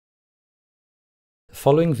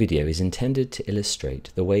following video is intended to illustrate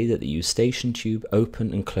the way that the eustachian tube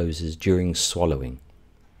opens and closes during swallowing.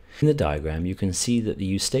 In the diagram you can see that the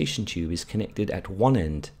eustachian tube is connected at one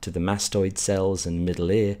end to the mastoid cells and middle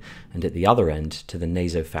ear and at the other end to the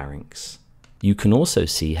nasopharynx. You can also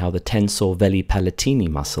see how the tensor veli palatini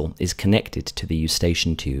muscle is connected to the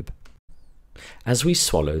eustachian tube. As we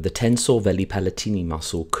swallow, the tensor veli palatini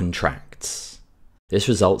muscle contracts. This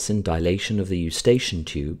results in dilation of the eustachian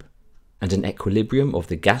tube and an equilibrium of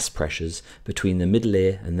the gas pressures between the middle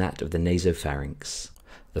ear and that of the nasopharynx.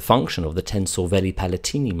 The function of the tensor veli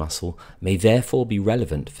palatini muscle may therefore be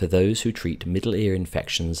relevant for those who treat middle ear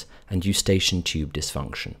infections and eustachian tube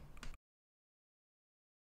dysfunction.